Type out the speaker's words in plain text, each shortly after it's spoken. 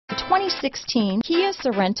2016 Kia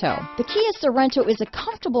Sorento. The Kia Sorento is a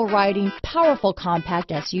comfortable riding, powerful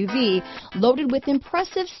compact SUV loaded with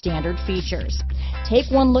impressive standard features. Take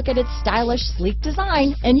one look at its stylish, sleek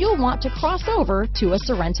design and you'll want to cross over to a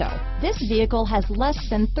Sorento. This vehicle has less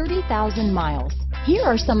than 30,000 miles. Here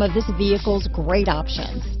are some of this vehicle's great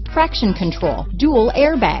options: traction control, dual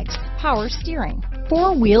airbags, power steering,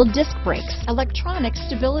 four-wheel disc brakes, electronic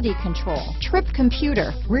stability control, trip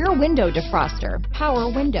computer, rear window defroster, power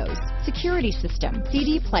windows, security system,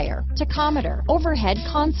 CD player, tachometer, overhead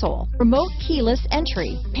console, remote keyless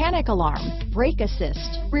entry, panic alarm, brake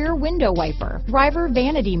assist, rear window wiper, driver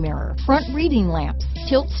vanity mirror, front reading lamps,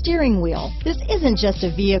 tilt steering wheel. This isn't just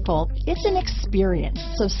a vehicle, it's an experience.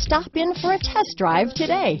 So stop in for a test drive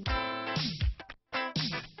today.